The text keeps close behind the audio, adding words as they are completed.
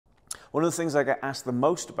One of the things I get asked the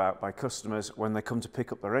most about by customers when they come to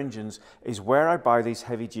pick up their engines is where I buy these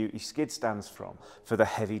heavy duty skid stands from for the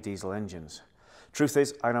heavy diesel engines. Truth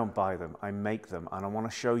is, I don't buy them, I make them, and I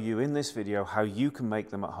want to show you in this video how you can make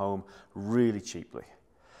them at home really cheaply.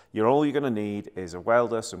 All you're going to need is a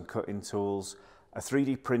welder, some cutting tools, a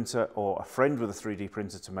 3D printer or a friend with a 3D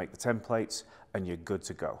printer to make the templates, and you're good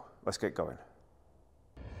to go. Let's get going.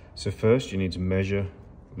 So first you need to measure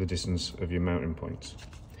the distance of your mounting points.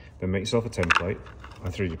 Then make yourself a template. I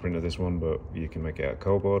 3D printed this one, but you can make it out of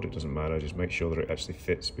cardboard, it doesn't matter. Just make sure that it actually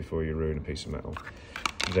fits before you ruin a piece of metal.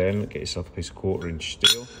 Then get yourself a piece of 1/4 inch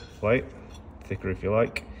steel plate, thicker if you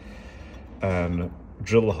like, and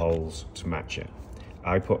drill the holes to match it.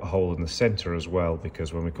 I put a hole in the center as well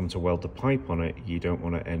because when we come to weld the pipe on it, you don't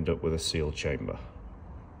want to end up with a sealed chamber.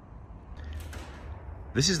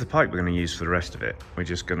 This is the pipe we're going to use for the rest of it. We're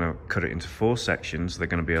just going to cut it into 4 sections. They're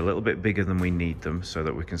going to be a little bit bigger than we need them so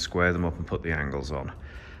that we can square them up and put the angles on.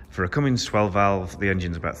 For a Cummins 12 valve, the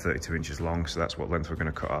engine's about 32 inches long, so that's what length we're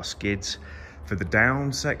going to cut our skids. For the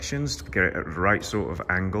down sections, to get it at the right sort of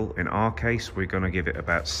angle, in our case, we're going to give it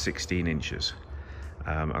about 16 inches.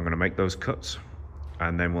 I'm going to make those cuts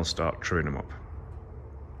and then we'll start truing them up.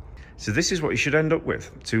 So this is what you should end up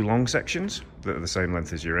with. 2 long sections that are the same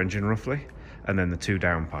length as your engine roughly, and then the 2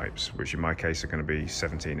 down pipes, which in my case are going to be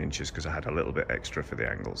 17 inches because I had a little bit extra for the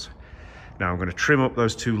angles. Now I'm going to trim up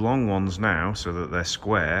those 2 long ones now so that they're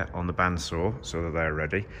square on the bandsaw so that they're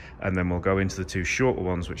ready, and then we'll go into the 2 shorter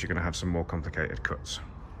ones which are going to have some more complicated cuts.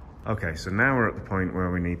 Okay, so now we're at the point where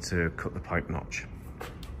we need to cut the pipe notch.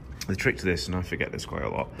 The trick to this, and I forget this quite a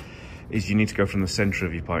lot, is you need to go from the center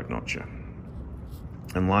of your pipe notcher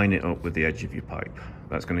and line it up with the edge of your pipe.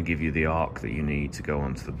 That's going to give you the arc that you need to go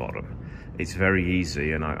onto the bottom. It's very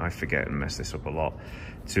easy, and I forget and mess this up a lot,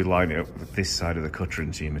 to line it up with this side of the cutter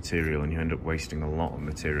into your material, and you end up wasting a lot of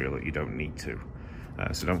material that you don't need to.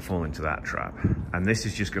 So don't fall into that trap. And this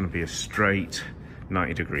is just going to be a straight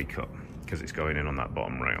 90-degree cut because it's going in on that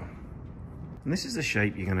bottom rail. And this is the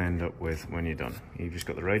shape you're going to end up with when you're done. You've just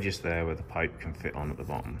got the radius there where the pipe can fit on at the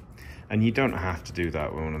bottom. And you don't have to do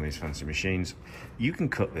that with one of these fancy machines. You can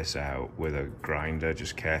cut this out with a grinder,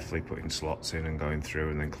 just carefully putting slots in and going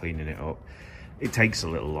through and then cleaning it up. It takes a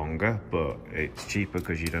little longer, but it's cheaper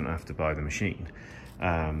because you don't have to buy the machine.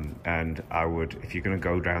 And I would, if you're going to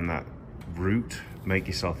go down that route, make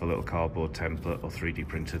yourself a little cardboard template or 3D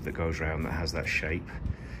printed that goes around that has that shape.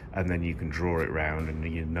 And then you can draw it round, and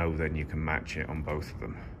then you can match it on both of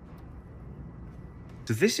them.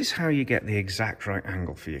 So this is how you get the exact right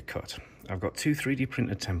angle for your cut. I've got 2 3D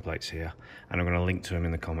printed templates here, and I'm going to link to them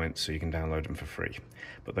in the comments so you can download them for free.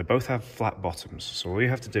 But they both have flat bottoms, so all you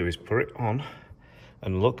have to do is put it on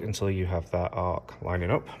and look until you have that arc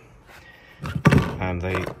lining up. And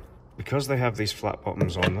because they have these flat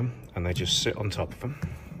bottoms on them, and they just sit on top of them,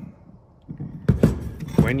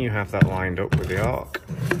 when you have that lined up with the arc,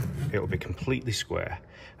 it will be completely square,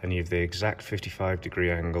 and you have the exact 55-degree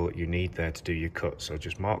angle that you need there to do your cut. So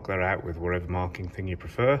just mark that out with whatever marking thing you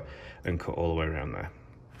prefer and cut all the way around there.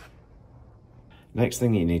 Next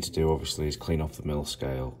thing you need to do obviously is clean off the mill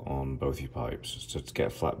scale on both your pipes. So to get a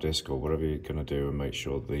flap disc or whatever you're going to do, and make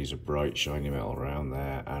sure that these are bright shiny metal around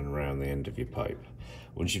there and around the end of your pipe.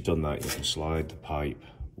 Once you've done that, you can slide the pipe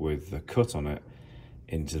with the cut on it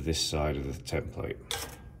into this side of the template.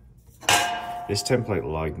 This template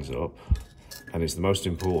lines up, and it's the most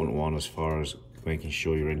important one as far as making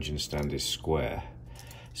sure your engine stand is square.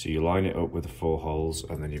 So you line it up with the 4 holes,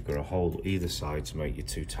 and then you've got a hole either side to make your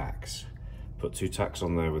 2 tacks. Put 2 tacks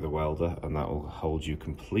on there with a welder, and that will hold you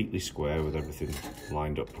completely square with everything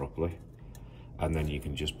lined up properly. And then you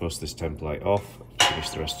can just bust this template off,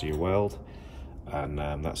 finish the rest of your weld, and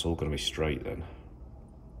that's all going to be straight then.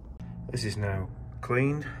 This is now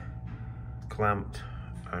cleaned, clamped,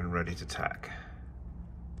 and ready to tack.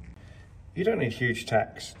 You don't need huge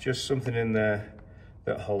tacks, just something in there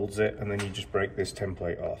that holds it, and then you just break this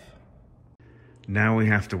template off. Now we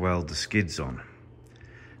have to weld the skids on.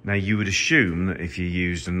 Now you would assume that if you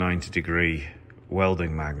used a 90-degree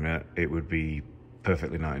welding magnet, it would be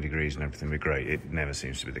perfectly 90 degrees and everything would be great. It never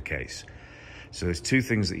seems to be the case. So there's 2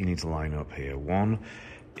 things that you need to line up here. One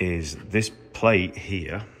is this plate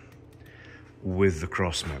here with the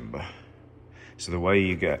cross member. So the way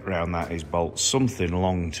you get around that is bolt something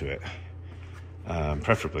long to it.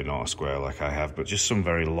 Preferably not a square like I have, but just some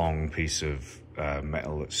very long piece of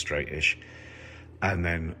metal that's straightish. And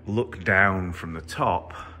then look down from the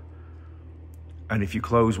top, and if you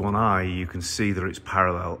close one eye, you can see that it's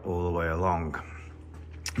parallel all the way along.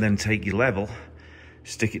 Then take your level,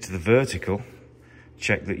 stick it to the vertical,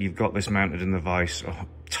 check that you've got this mounted in the vise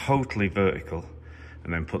totally vertical,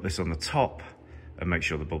 and then put this on the top and make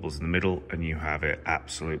sure the bubble's in the middle, and you have it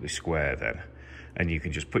absolutely square then. And you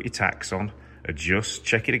can just put your tacks on, adjust,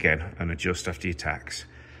 check it again, and adjust after your tacks,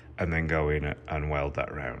 and then go in and weld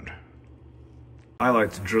that round. I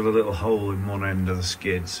like to drill a little hole in one end of the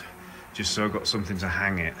skids, just so I've got something to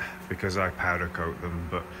hang it, because I powder coat them,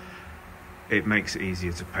 but it makes it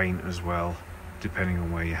easier to paint as well, depending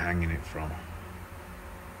on where you're hanging it from.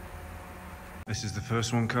 This is the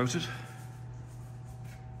first one coated.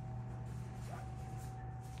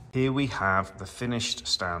 Here we have the finished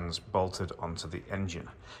stands bolted onto the engine.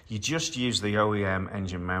 You just use the OEM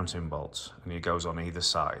engine mounting bolts, and it goes on either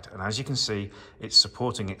side. And as you can see, it's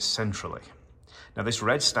supporting it centrally. Now this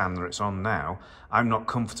red stand that it's on now, I'm not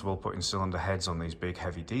comfortable putting cylinder heads on these big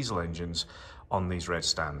heavy diesel engines on these red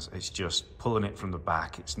stands. It's just pulling it from the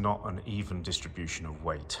back. It's not an even distribution of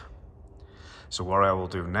weight. So what I will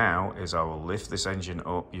do now is I will lift this engine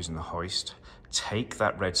up using the hoist, take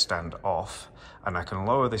that red stand off, and I can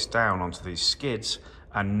lower this down onto these skids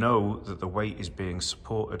and know that the weight is being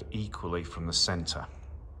supported equally from the center.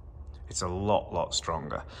 It's a lot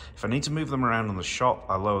stronger. If I need to move them around on the shop,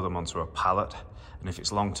 I lower them onto a pallet, and if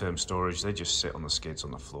it's long-term storage, they just sit on the skids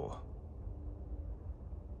on the floor.